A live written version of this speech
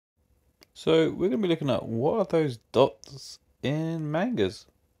So we're going to be looking at what are those dots in mangas.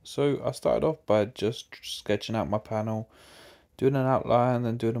 So I started off by just sketching out my panel, doing an outline,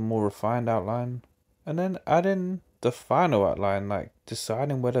 then doing a more refined outline, and then adding the final outline, like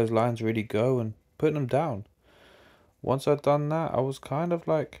deciding where those lines really go and putting them down. Once I'd done that, I was kind of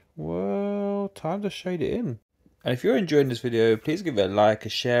like, well, time to shade it in. And if you're enjoying this video, please give it a like, a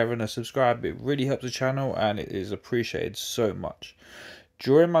share, and a subscribe. It really helps the channel and it is appreciated so much.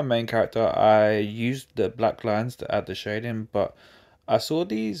 Drawing my main character, I used the black lines to add the shading, but I saw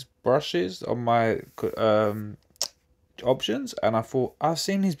these brushes on my options and I thought, I've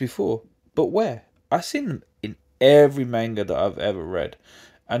seen these before, but where? I've seen them in every manga that I've ever read.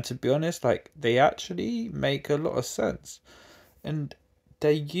 And to be honest, like, they actually make a lot of sense. And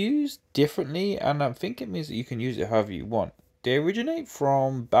they're used differently, and I think it means that you can use it however you want. They originate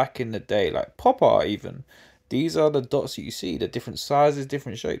from back in the day, like pop art even. These are the dots that you see, the different sizes,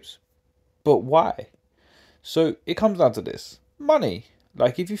 different shapes. But why? So it comes down to this. Money.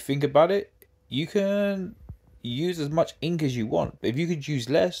 Like, if you think about it, you can use as much ink as you want. If you could use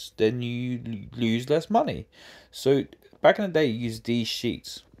less, then you lose less money. So back in the day, you used these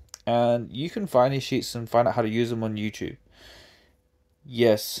sheets. And you can find these sheets and find out how to use them on YouTube.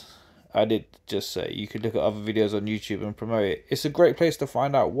 Yes, I did just say you could look at other videos on YouTube and promote it. It's a great place to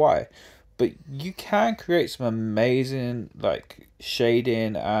find out why. But you can create some amazing like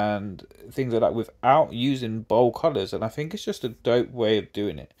shading and things like that without using bold colors, and I think it's just a dope way of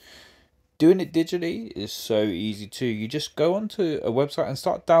doing it. Doing it digitally is so easy too. You just go onto a website and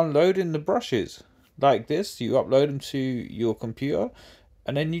start downloading the brushes like this. You upload them to your computer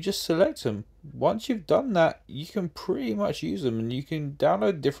and then you just select them. Once you've done that, you can pretty much use them and you can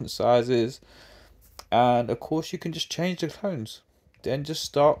download different sizes, and of course you can just change the tones, then just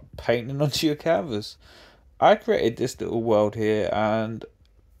start painting onto your canvas. I created this little world here and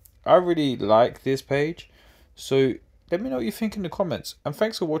I really like this page, so let me know what you think in the comments, and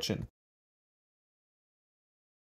thanks for watching.